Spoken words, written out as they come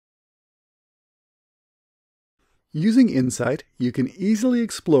Using Insight, you can easily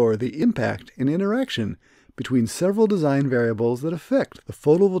explore the impact and interaction between several design variables that affect the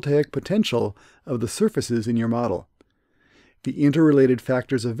photovoltaic potential of the surfaces in your model. The interrelated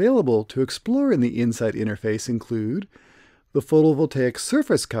factors available to explore in the Insight interface include the photovoltaic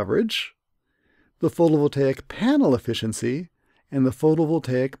surface coverage, the photovoltaic panel efficiency, and the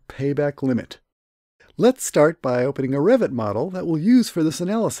photovoltaic payback limit. Let's start by opening a Rivet model that we'll use for this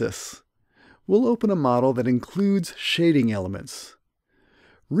analysis. We'll open a model that includes shading elements.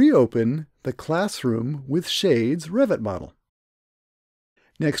 Reopen the Classroom with Shades Rivet model.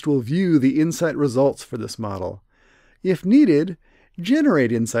 Next, we'll view the Insight results for this model. If needed,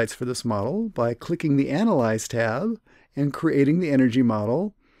 generate insights for this model by clicking the Analyze tab and creating the energy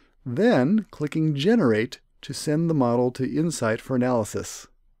model, then clicking Generate to send the model to Insight for analysis.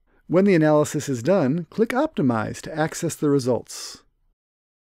 When the analysis is done, click Optimize to access the results.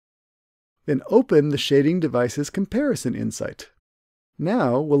 Then open the Shading Devices Comparison Insight.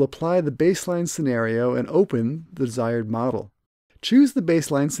 Now we'll apply the baseline scenario and open the desired model. Choose the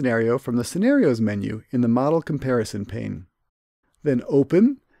baseline scenario from the Scenarios menu in the Model Comparison pane. Then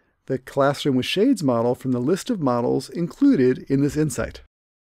open the Classroom with Shades model from the list of models included in this insight.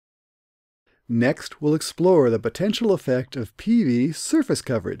 Next, we'll explore the potential effect of PV surface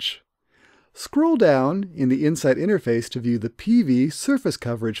coverage. Scroll down in the Insight interface to view the PV surface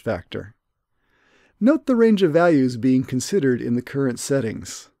coverage factor. Note the range of values being considered in the current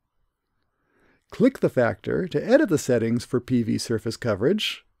settings. Click the factor to edit the settings for PV surface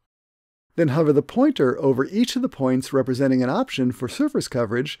coverage. Then hover the pointer over each of the points representing an option for surface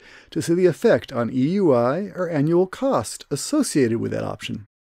coverage to see the effect on EUI or annual cost associated with that option.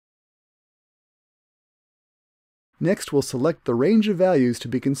 Next, we'll select the range of values to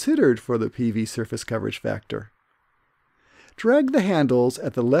be considered for the PV surface coverage factor. Drag the handles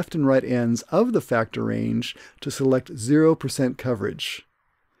at the left and right ends of the factor range to select 0% coverage.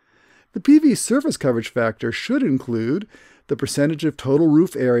 The PV surface coverage factor should include the percentage of total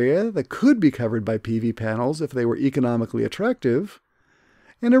roof area that could be covered by PV panels if they were economically attractive,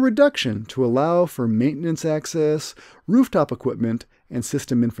 and a reduction to allow for maintenance access, rooftop equipment, and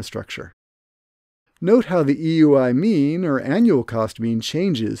system infrastructure. Note how the EUI mean or annual cost mean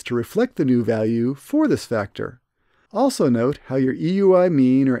changes to reflect the new value for this factor. Also note how your EUI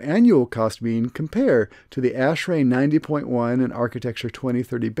mean or annual cost mean compare to the ASHRAE 90.1 and Architecture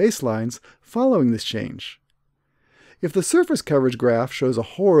 2030 baselines following this change. If the surface coverage graph shows a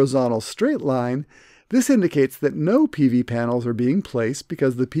horizontal straight line, this indicates that no PV panels are being placed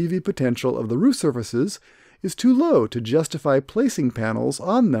because the PV potential of the roof surfaces is too low to justify placing panels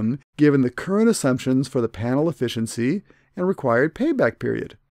on them given the current assumptions for the panel efficiency and required payback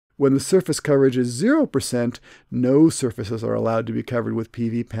period. When the surface coverage is 0%, no surfaces are allowed to be covered with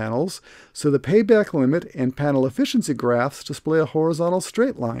PV panels, so the payback limit and panel efficiency graphs display a horizontal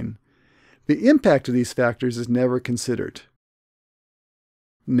straight line. The impact of these factors is never considered.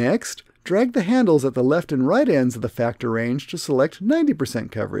 Next, drag the handles at the left and right ends of the factor range to select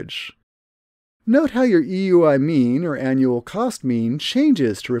 90% coverage. Note how your EUI mean or annual cost mean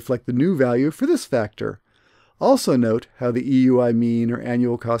changes to reflect the new value for this factor. Also note how the EUI mean or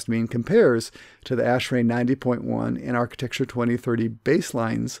annual cost mean compares to the ASHRAE 90.1 and Architecture 2030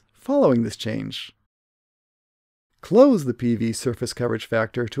 baselines following this change. Close the PV surface coverage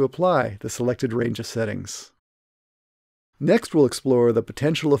factor to apply the selected range of settings. Next, we'll explore the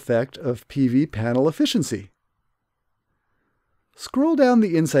potential effect of PV panel efficiency. Scroll down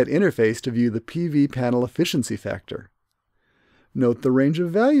the Insight interface to view the PV panel efficiency factor. Note the range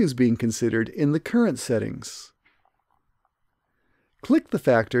of values being considered in the current settings. Click the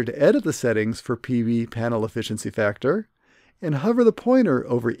factor to edit the settings for PV panel efficiency factor, and hover the pointer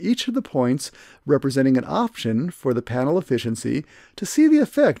over each of the points representing an option for the panel efficiency to see the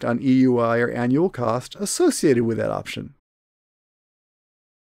effect on EUI or annual cost associated with that option.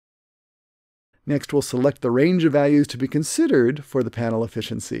 Next, we'll select the range of values to be considered for the panel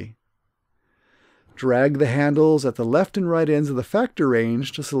efficiency. Drag the handles at the left and right ends of the factor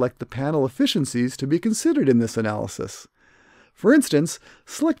range to select the panel efficiencies to be considered in this analysis. For instance,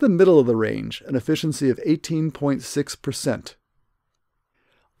 select the middle of the range, an efficiency of 18.6%.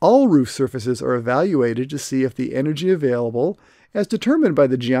 All roof surfaces are evaluated to see if the energy available, as determined by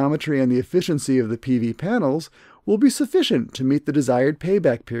the geometry and the efficiency of the PV panels, will be sufficient to meet the desired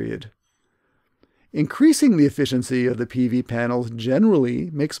payback period. Increasing the efficiency of the PV panels generally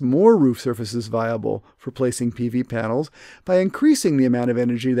makes more roof surfaces viable for placing PV panels by increasing the amount of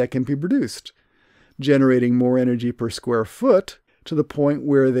energy that can be produced, generating more energy per square foot to the point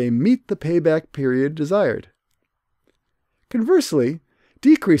where they meet the payback period desired. Conversely,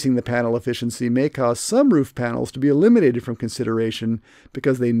 Decreasing the panel efficiency may cause some roof panels to be eliminated from consideration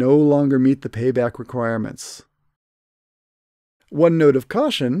because they no longer meet the payback requirements. One note of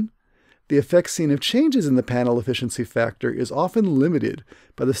caution: the effect seen of changes in the panel efficiency factor is often limited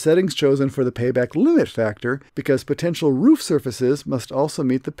by the settings chosen for the payback limit factor because potential roof surfaces must also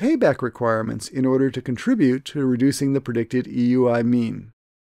meet the payback requirements in order to contribute to reducing the predicted EUI mean.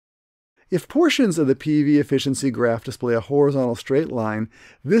 If portions of the PV efficiency graph display a horizontal straight line,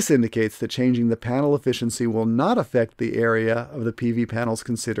 this indicates that changing the panel efficiency will not affect the area of the PV panels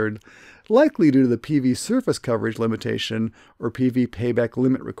considered, likely due to the PV surface coverage limitation or PV payback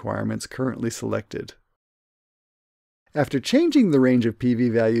limit requirements currently selected. After changing the range of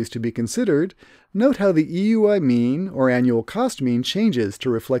PV values to be considered, note how the EUI mean or annual cost mean changes to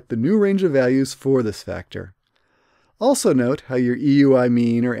reflect the new range of values for this factor. Also note how your EUI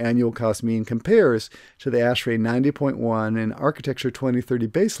mean or annual cost mean compares to the ASHRAE 90.1 and Architecture 2030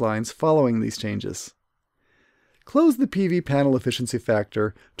 baselines following these changes. Close the PV panel efficiency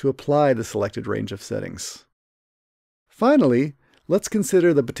factor to apply the selected range of settings. Finally, let's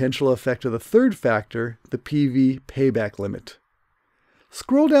consider the potential effect of the third factor, the PV payback limit.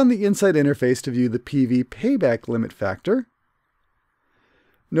 Scroll down the inside interface to view the PV payback limit factor.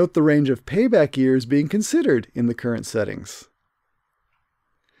 Note the range of payback years being considered in the current settings.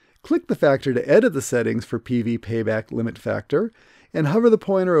 Click the factor to edit the settings for PV payback limit factor, and hover the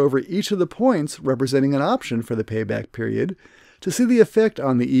pointer over each of the points representing an option for the payback period to see the effect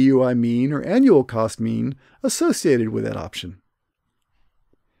on the EUI mean or annual cost mean associated with that option.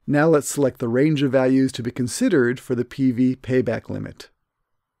 Now let's select the range of values to be considered for the PV payback limit.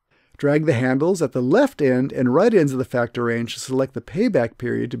 Drag the handles at the left end and right ends of the factor range to select the payback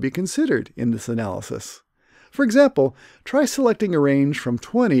period to be considered in this analysis. For example, try selecting a range from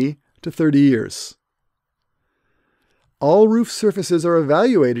 20 to 30 years. All roof surfaces are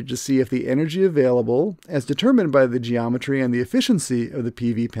evaluated to see if the energy available, as determined by the geometry and the efficiency of the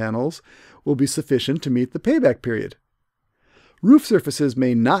PV panels, will be sufficient to meet the payback period. Roof surfaces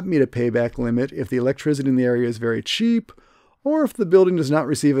may not meet a payback limit if the electricity in the area is very cheap, or if the building does not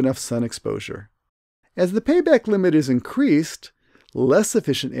receive enough sun exposure. As the payback limit is increased, less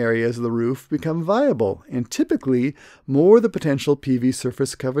efficient areas of the roof become viable, and typically more of the potential PV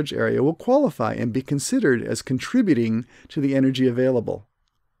surface coverage area will qualify and be considered as contributing to the energy available.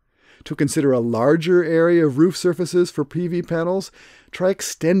 To consider a larger area of roof surfaces for PV panels, try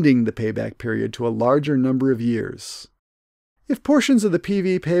extending the payback period to a larger number of years. If portions of the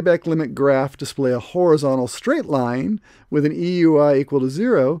PV payback limit graph display a horizontal straight line with an EUI equal to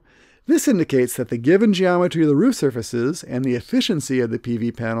 0, this indicates that the given geometry of the roof surfaces and the efficiency of the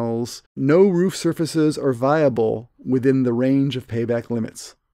PV panels, no roof surfaces are viable within the range of payback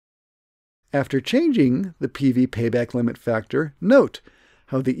limits. After changing the PV payback limit factor, note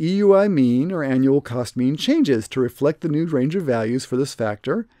how the EUI mean or annual cost mean changes to reflect the new range of values for this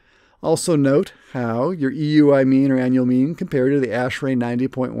factor. Also note how your EUI mean or annual mean compare to the ASHRAE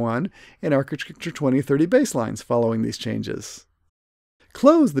 90.1 and Architecture 2030 baselines following these changes.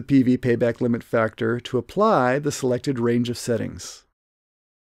 Close the PV payback limit factor to apply the selected range of settings.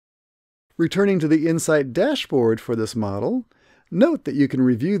 Returning to the Insight dashboard for this model, note that you can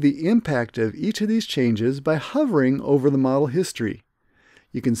review the impact of each of these changes by hovering over the model history.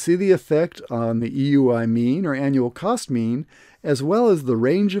 You can see the effect on the EUI mean or annual cost mean, as well as the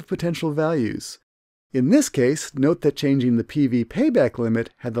range of potential values. In this case, note that changing the PV payback limit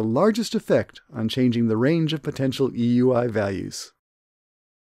had the largest effect on changing the range of potential EUI values.